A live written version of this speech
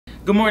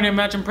Good morning,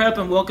 Imagine Prep,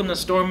 and welcome to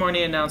Storm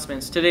Morning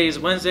Announcements. Today is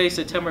Wednesday,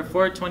 September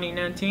 4th,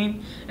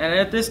 2019, and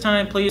at this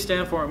time, please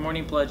stand for our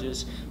morning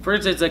pledges.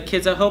 First is the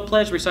Kids at Hope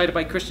pledge recited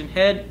by Christian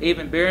Head,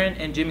 Avon Barron,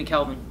 and Jimmy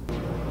Calvin.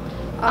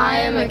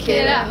 I am a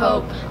kid at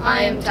Hope.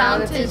 I am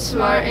talented,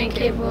 smart, and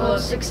capable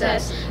of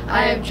success.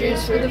 I have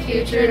dreams for the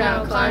future, and I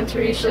will climb to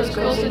reach those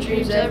goals and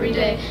dreams every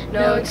day,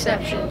 no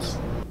exceptions.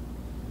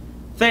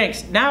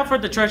 Thanks. Now for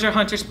the Treasure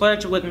Hunters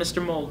pledge with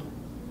Mr. Mold.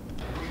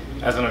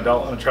 As an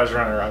adult and a treasure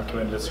hunter, I'm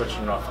committed to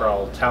searching for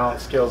all talent,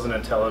 skills, and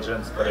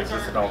intelligence that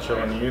exist in all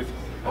children and youth.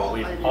 I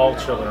believe all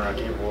children are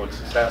capable of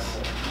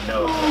success.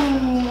 No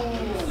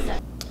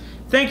exceptions.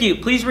 Thank you.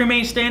 Please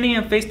remain standing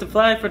and face the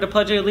flag for the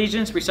Pledge of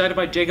Allegiance recited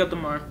by Jacob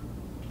DeMar.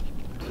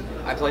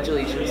 I pledge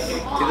allegiance to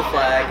the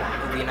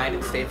flag of the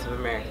United States of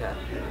America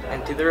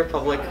and to the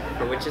republic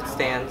for which it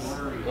stands,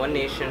 one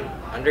nation,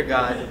 under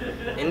God,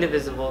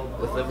 indivisible,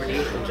 with liberty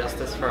and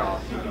justice for all.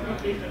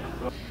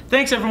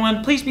 Thanks,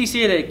 everyone. Please be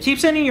seated. Keep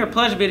sending your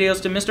pledge videos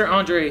to Mr.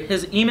 Andre.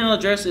 His email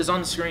address is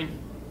on the screen.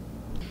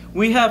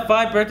 We have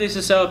 5 birthdays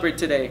to celebrate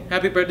today.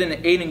 Happy birthday to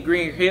Aiden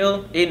Green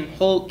Hill, Aiden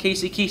Holt,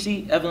 Casey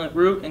Kesey, Evelyn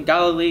Root, and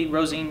Galilee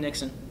Rosine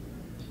Nixon.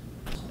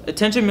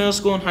 Attention middle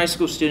school and high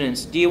school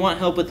students. Do you want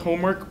help with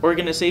homework,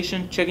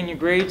 organization, checking your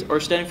grades,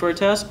 or studying for a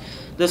test?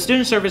 The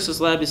Student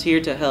Services Lab is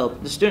here to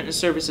help. The Student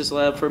Services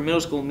Lab for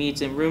middle school meets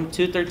in room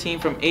 213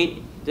 from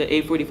 8 to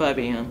 8:45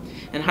 a.m.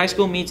 and high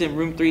school meets in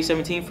room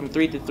 317 from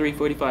 3 to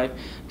 3:45.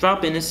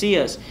 Drop in and see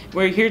us.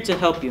 We're here to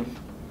help you.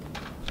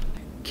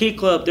 Key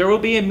Club. There will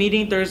be a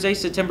meeting Thursday,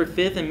 September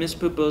 5th in Ms.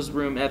 Pupo's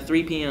room at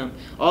 3 p.m.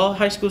 All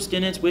high school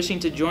students wishing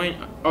to join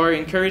are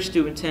encouraged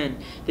to attend.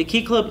 The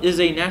Key Club is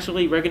a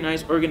nationally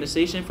recognized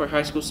organization for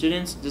high school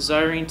students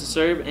desiring to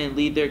serve and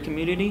lead their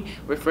community.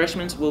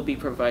 Refreshments will be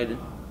provided.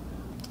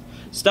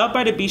 Stop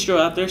by the bistro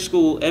after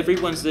school every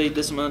Wednesday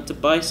this month to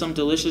buy some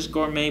delicious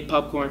gourmet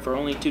popcorn for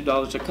only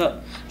 $2 a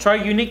cup.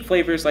 Try unique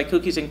flavors like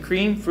cookies and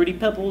cream, fruity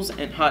pebbles,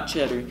 and hot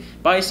cheddar.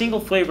 Buy a single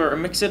flavor or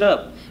mix it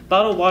up.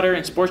 Bottled water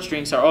and sports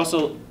drinks are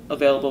also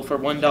available for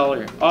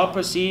 $1. All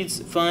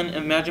proceeds fund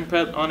Imagine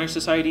Prep Honor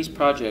Society's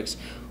projects.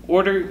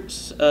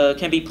 Orders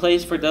can be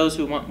placed for those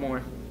who want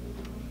more.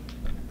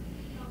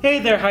 Hey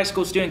there, high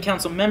school student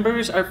council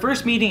members. Our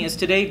first meeting is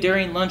today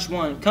during lunch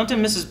 1. Come to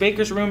Mrs.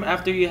 Baker's room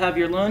after you have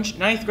your lunch.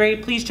 9th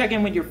grade, please check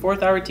in with your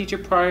 4th hour teacher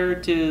prior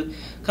to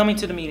coming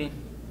to the meeting.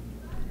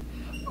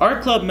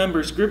 Art club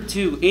members, group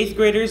 2, 8th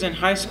graders in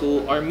high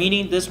school, are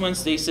meeting this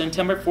Wednesday,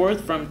 September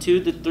 4th from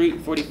 2 to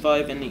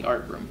 3:45 in the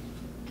art room.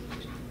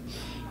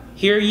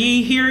 Hear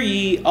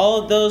ye,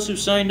 all of those who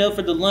signed up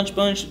for the lunch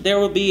bunch. There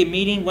will be a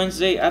meeting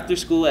Wednesday after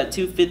school at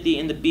 2:50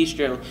 in the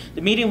bistro.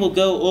 The meeting will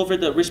go over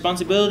the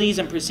responsibilities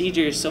and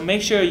procedures, so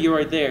make sure you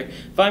are there.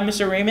 Find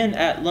Mr. Raymond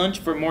at lunch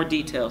for more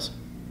details.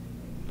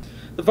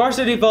 The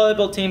varsity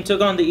volleyball team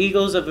took on the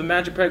Eagles of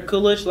Imagine Prep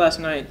Coolidge last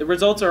night. The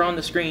results are on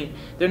the screen.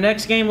 Their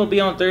next game will be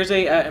on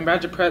Thursday at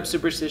Imagine Prep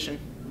Superstition.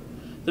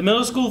 The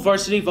middle school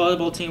varsity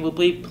volleyball team will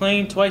be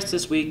playing twice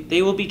this week.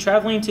 They will be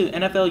traveling to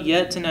NFL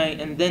Yet tonight,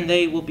 and then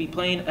they will be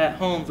playing at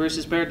home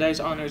versus Paradise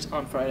Honors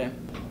on Friday.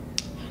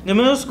 The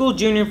middle school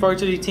junior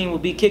varsity team will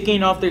be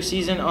kicking off their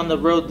season on the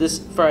road this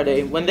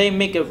Friday when they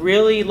make a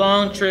really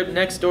long trip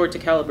next door to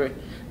Calibre.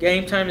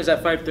 Game time is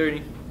at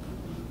 5:30.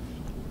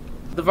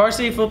 The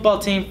varsity football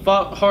team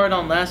fought hard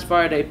on last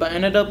Friday, but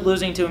ended up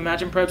losing to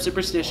Imagine Prep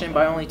Superstition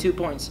by only 2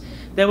 points.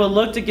 They will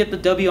look to get the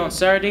W on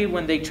Saturday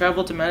when they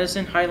travel to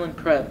Madison Highland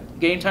Prep.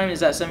 Game time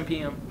is at 7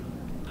 p.m.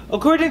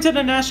 According to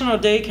the National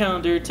Day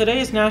calendar,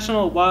 today is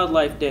National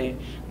Wildlife Day.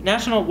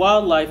 National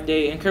Wildlife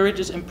Day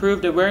encourages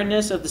improved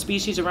awareness of the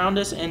species around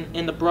us and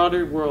in the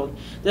broader world.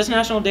 This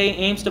National Day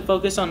aims to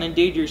focus on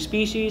endangered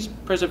species,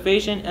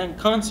 preservation, and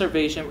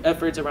conservation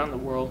efforts around the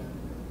world.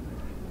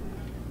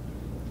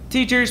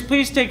 Teachers,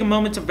 please take a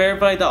moment to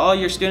verify that all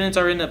your students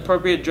are in the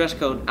appropriate dress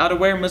code.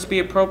 Outerwear must be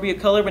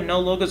appropriate color with no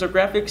logos or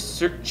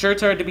graphics.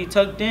 Shirts are to be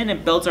tucked in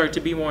and belts are to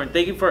be worn.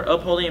 Thank you for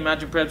upholding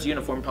Imagine Prep's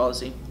uniform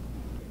policy.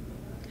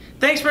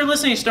 Thanks for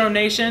listening, Storm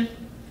Nation.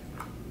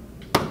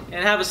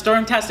 And have a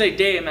storm-tastic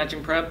day,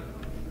 Imagine Prep.